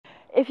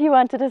If you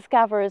want to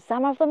discover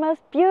some of the most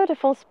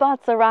beautiful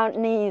spots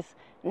around Nice,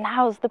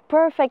 now's the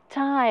perfect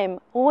time.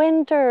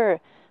 Winter.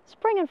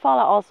 Spring and fall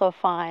are also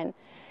fine.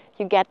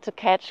 You get to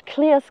catch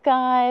clear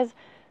skies,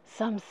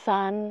 some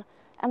sun,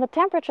 and the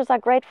temperatures are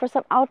great for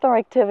some outdoor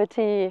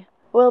activity.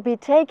 We'll be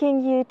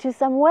taking you to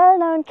some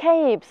well-known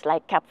capes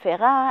like Cap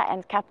Ferrat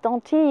and Cap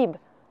d'Antibes.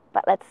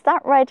 But let's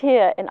start right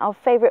here in our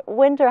favorite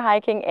winter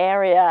hiking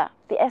area,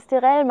 the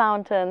Estérel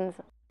Mountains.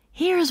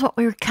 Here's what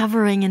we're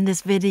covering in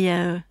this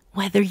video.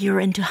 Whether you're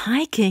into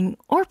hiking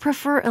or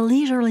prefer a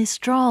leisurely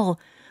stroll,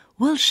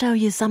 we'll show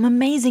you some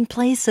amazing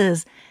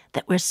places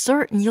that we're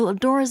certain you'll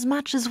adore as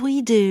much as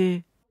we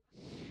do.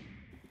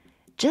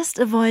 Just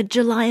avoid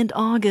July and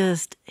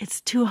August.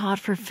 It's too hot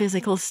for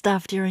physical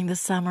stuff during the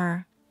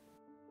summer.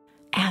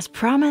 As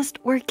promised,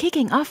 we're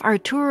kicking off our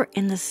tour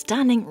in the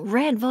stunning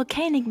red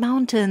volcanic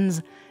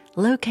mountains,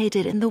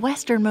 located in the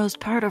westernmost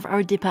part of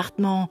our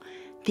département,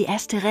 the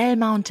Estérel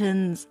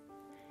Mountains.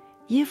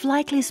 You've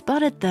likely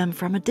spotted them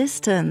from a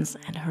distance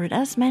and heard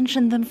us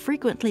mention them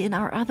frequently in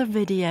our other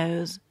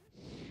videos.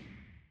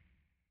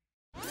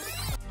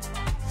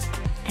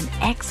 An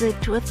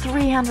exit to a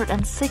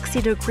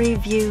 360-degree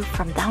view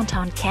from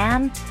downtown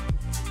Cannes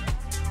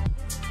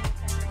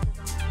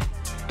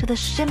to the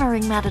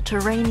shimmering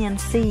Mediterranean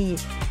Sea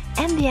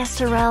and the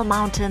Estérel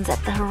Mountains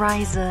at the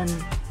horizon.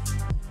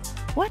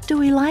 What do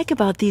we like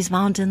about these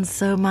mountains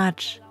so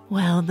much?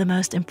 Well, the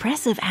most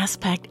impressive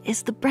aspect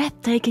is the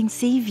breathtaking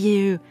sea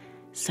view,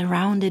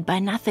 surrounded by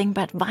nothing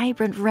but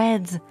vibrant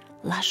reds,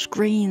 lush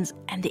greens,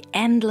 and the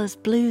endless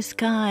blue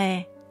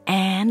sky.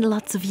 And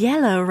lots of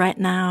yellow right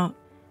now,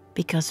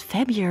 because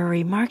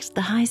February marks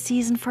the high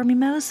season for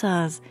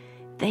mimosas.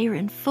 They are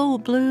in full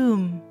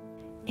bloom.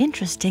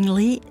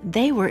 Interestingly,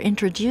 they were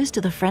introduced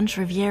to the French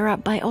Riviera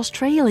by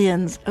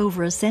Australians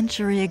over a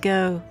century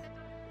ago.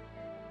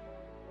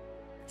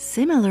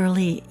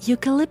 Similarly,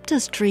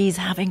 eucalyptus trees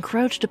have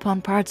encroached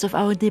upon parts of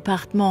our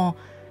département,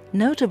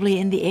 notably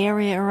in the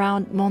area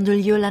around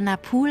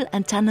Mandelieu-la-Napoule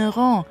and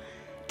Tanneron,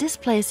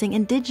 displacing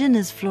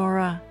indigenous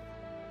flora.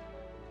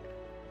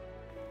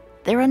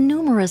 There are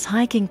numerous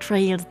hiking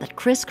trails that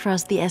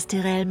crisscross the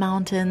Estérel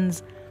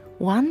Mountains.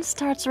 One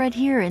starts right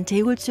here in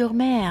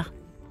Théoule-sur-Mer.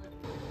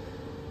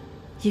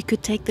 You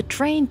could take the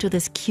train to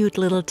this cute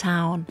little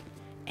town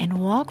and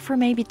walk for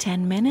maybe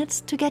 10 minutes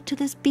to get to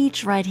this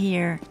beach right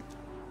here.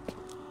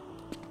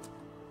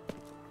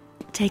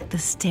 Take the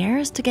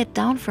stairs to get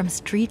down from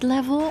street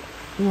level,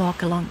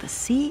 walk along the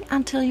sea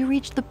until you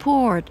reach the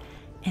port,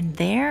 and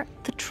there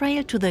the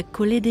trail to the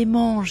Collet des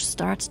Monges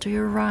starts to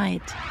your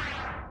right.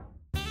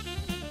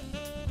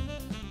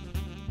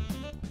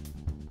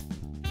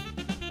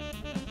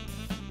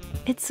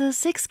 It's a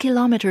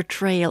 6-kilometer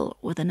trail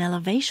with an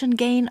elevation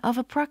gain of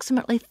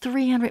approximately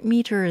 300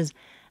 meters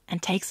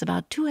and takes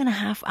about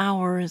 2.5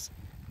 hours.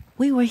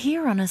 We were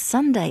here on a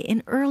Sunday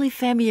in early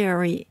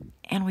February,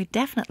 and we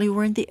definitely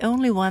weren't the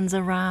only ones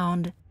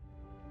around.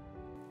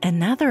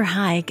 Another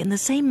hike in the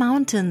same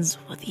mountains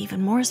with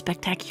even more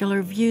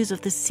spectacular views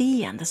of the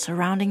sea and the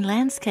surrounding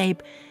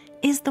landscape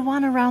is the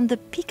one around the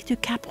Pic du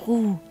Cap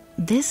Rouge.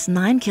 This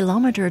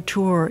 9-kilometer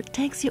tour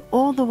takes you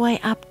all the way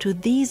up to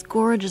these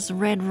gorgeous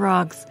red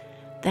rocks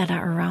that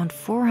are around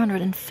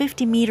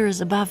 450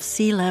 meters above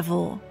sea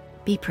level.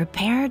 Be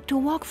prepared to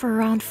walk for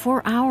around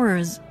 4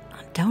 hours.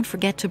 Don't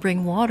forget to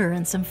bring water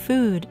and some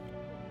food.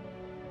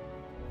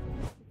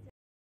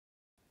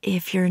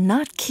 If you're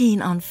not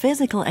keen on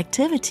physical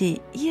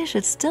activity, you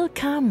should still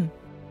come.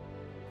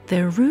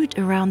 The route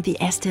around the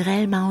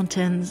Estérel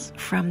Mountains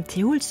from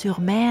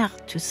Théoule-sur-Mer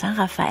to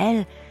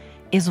Saint-Raphaël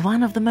is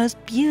one of the most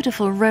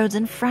beautiful roads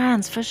in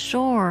France for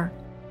sure.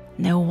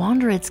 No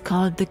wonder it's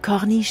called the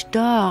Corniche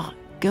d'Or,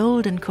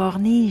 Golden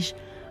Corniche,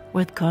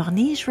 with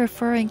Corniche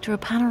referring to a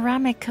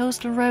panoramic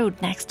coastal road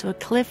next to a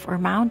cliff or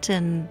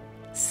mountain.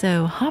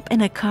 So hop in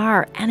a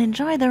car and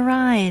enjoy the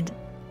ride.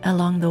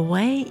 Along the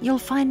way, you'll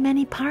find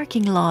many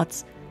parking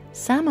lots,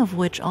 some of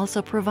which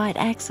also provide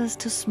access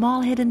to small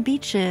hidden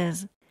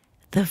beaches.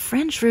 The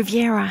French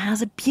Riviera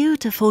has a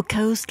beautiful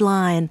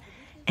coastline,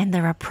 and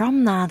there are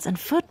promenades and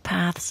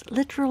footpaths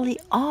literally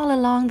all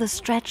along the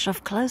stretch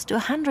of close to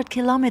 100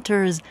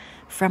 kilometers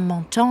from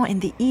Menton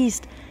in the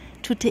east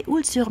to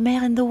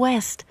Théoule-sur-Mer in the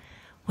west,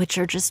 which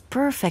are just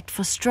perfect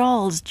for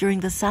strolls during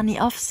the sunny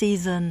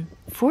off-season.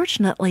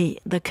 Fortunately,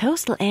 the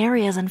coastal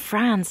areas in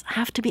France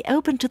have to be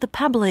open to the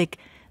public,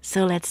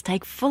 so let's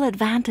take full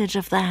advantage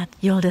of that.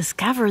 You'll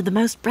discover the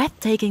most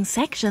breathtaking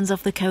sections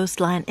of the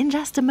coastline in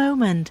just a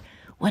moment,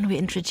 when we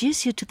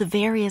introduce you to the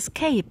various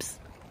capes.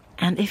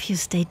 And if you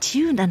stay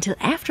tuned until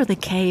after the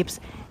capes,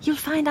 you'll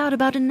find out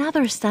about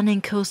another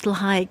stunning coastal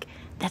hike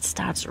that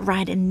starts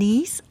right in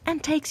Nice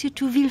and takes you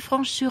to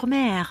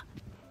Villefranche-sur-Mer.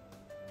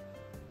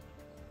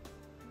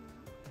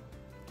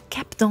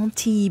 Cap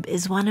d'Antibes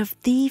is one of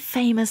the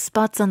famous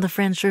spots on the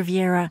French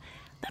Riviera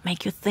that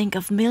make you think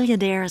of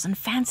millionaires and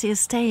fancy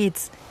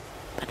estates.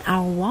 But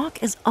our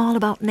walk is all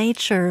about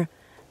nature,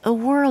 a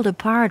world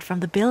apart from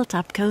the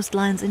built-up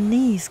coastlines in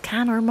Nice,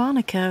 Cannes or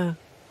Monaco.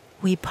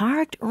 We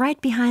parked right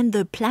behind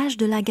the Plage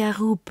de la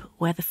Garoupe,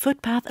 where the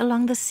footpath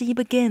along the sea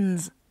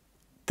begins.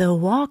 The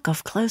walk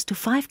of close to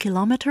 5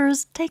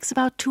 kilometers takes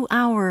about 2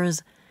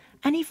 hours,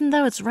 and even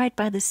though it's right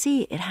by the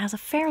sea, it has a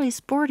fairly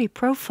sporty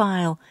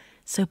profile,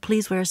 so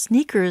please wear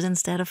sneakers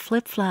instead of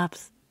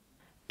flip-flops.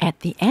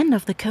 At the end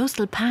of the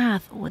coastal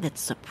path, with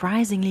its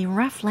surprisingly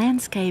rough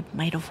landscape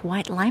made of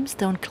white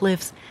limestone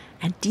cliffs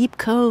and deep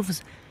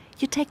coves,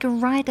 you take a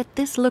right at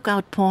this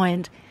lookout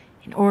point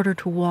in order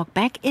to walk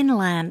back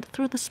inland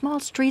through the small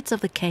streets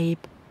of the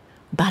Cape.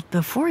 But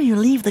before you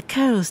leave the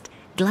coast,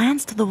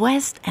 glance to the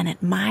west and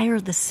admire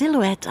the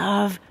silhouette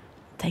of,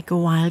 take a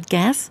wild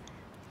guess?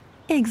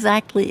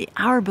 Exactly,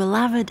 our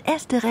beloved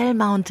Estérel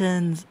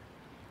Mountains.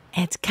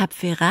 At Cap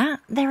Ferrat,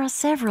 there are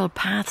several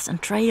paths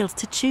and trails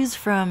to choose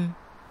from.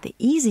 The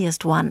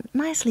easiest one,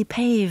 nicely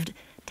paved,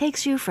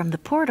 takes you from the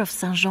port of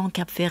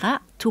Saint-Jean-Cap Ferrat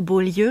to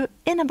Beaulieu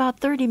in about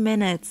 30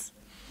 minutes.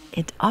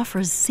 It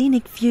offers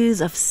scenic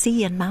views of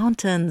sea and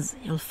mountains.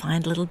 You'll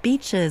find little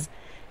beaches,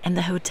 and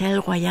the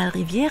Hotel Royal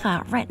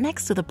Riviera right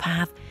next to the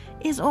path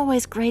is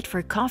always great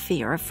for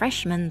coffee or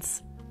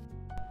refreshments.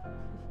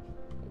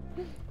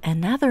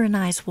 Another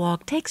nice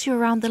walk takes you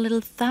around the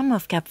little thumb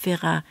of Cap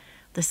Ferrat,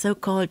 the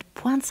so-called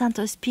Pointe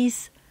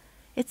Saint-Hospice.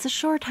 It's a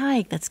short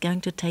hike that's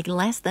going to take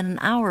less than an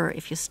hour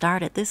if you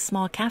start at this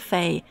small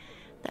cafe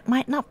that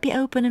might not be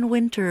open in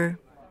winter.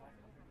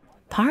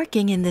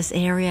 Parking in this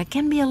area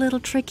can be a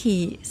little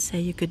tricky, so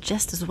you could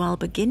just as well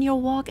begin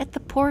your walk at the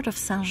port of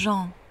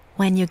Saint-Jean.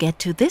 When you get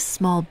to this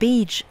small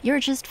beach, you're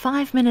just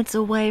 5 minutes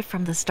away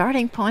from the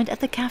starting point at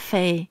the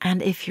cafe.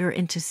 And if you're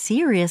into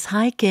serious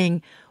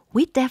hiking,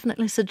 we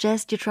definitely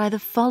suggest you try the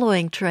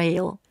following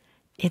trail.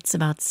 It's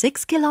about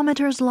 6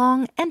 kilometers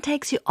long and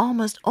takes you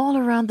almost all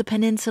around the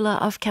peninsula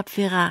of Cap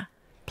Ferrat.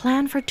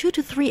 Plan for 2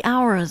 to 3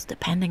 hours,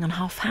 depending on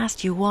how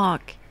fast you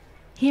walk.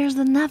 Here's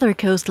another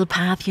coastal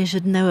path you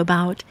should know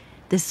about,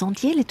 the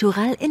Sentier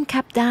Littoral in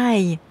Cap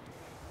d'Aille.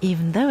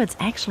 Even though it's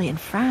actually in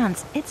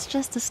France, it's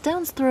just a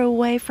stone's throw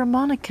away from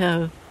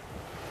Monaco.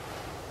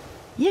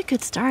 You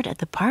could start at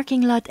the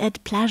parking lot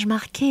at Plage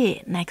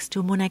Marquée next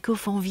to Monaco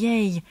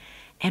Fontvieille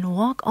and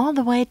walk all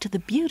the way to the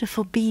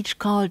beautiful beach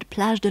called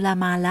Plage de la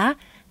Mala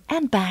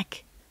and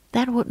back.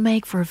 That would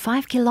make for a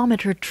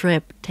 5-kilometer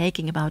trip,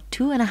 taking about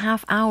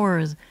 2.5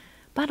 hours.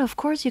 But of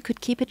course you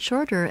could keep it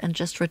shorter and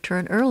just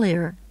return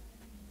earlier.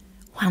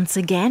 Once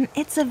again,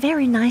 it's a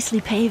very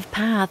nicely paved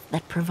path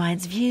that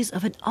provides views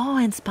of an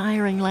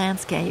awe-inspiring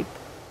landscape.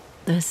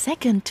 The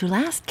second to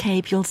last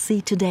cape you'll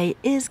see today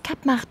is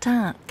Cap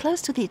Martin,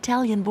 close to the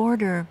Italian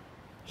border.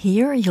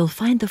 Here you'll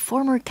find the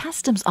former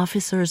customs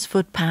officer's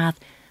footpath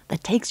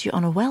that takes you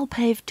on a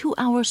well-paved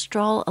 2-hour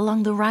stroll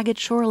along the rugged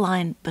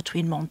shoreline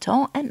between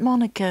Menton and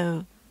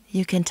Monaco.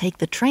 You can take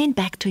the train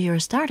back to your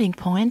starting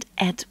point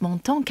at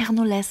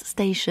Menton-Carnolès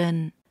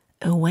station.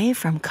 Away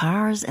from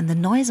cars and the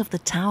noise of the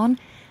town,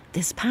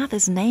 this path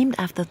is named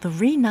after the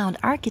renowned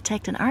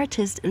architect and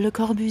artist Le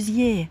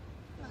Corbusier.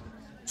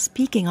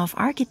 Speaking of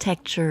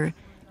architecture,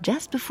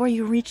 just before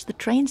you reach the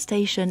train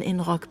station in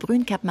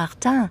Roquebrune Cap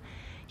Martin,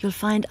 you'll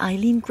find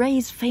Eileen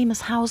Gray's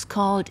famous house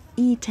called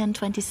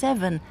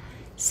E1027,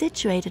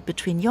 situated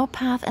between your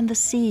path and the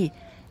sea,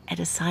 at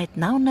a site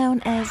now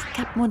known as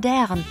Cap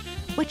Moderne,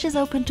 which is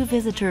open to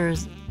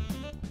visitors.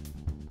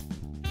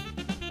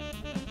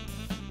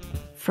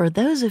 For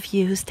those of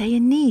you who stay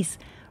in Nice,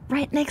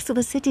 right next to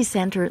the city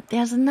center,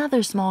 there's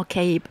another small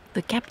cape,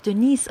 the Cap de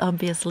Nice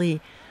obviously,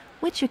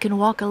 which you can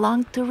walk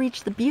along to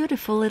reach the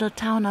beautiful little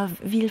town of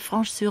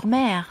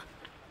Villefranche-sur-Mer.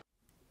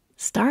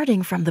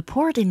 Starting from the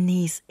port in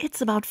Nice,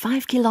 it's about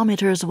 5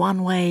 kilometers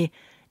one way,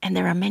 and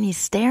there are many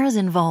stairs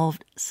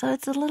involved, so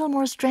it's a little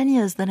more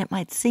strenuous than it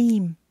might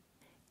seem.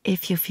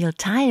 If you feel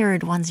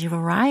tired once you've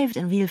arrived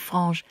in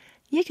Villefranche,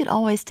 you could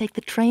always take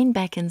the train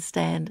back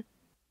instead.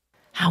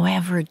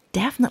 However,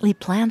 definitely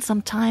plan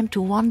some time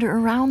to wander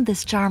around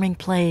this charming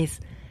place.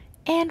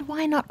 And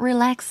why not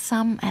relax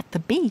some at the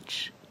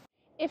beach?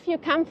 If you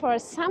come for a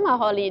summer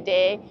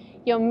holiday,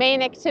 your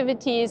main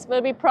activities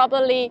will be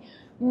probably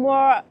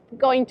more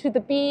going to the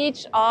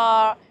beach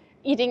or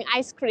eating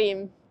ice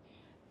cream.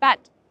 But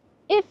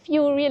if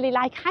you really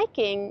like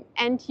hiking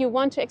and you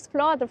want to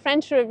explore the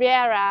French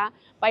Riviera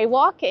by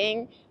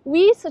walking,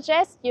 we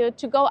suggest you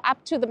to go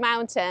up to the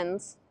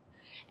mountains.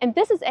 And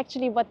this is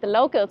actually what the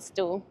locals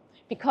do,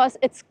 because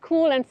it's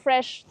cool and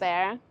fresh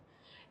there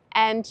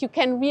and you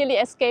can really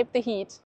escape the heat.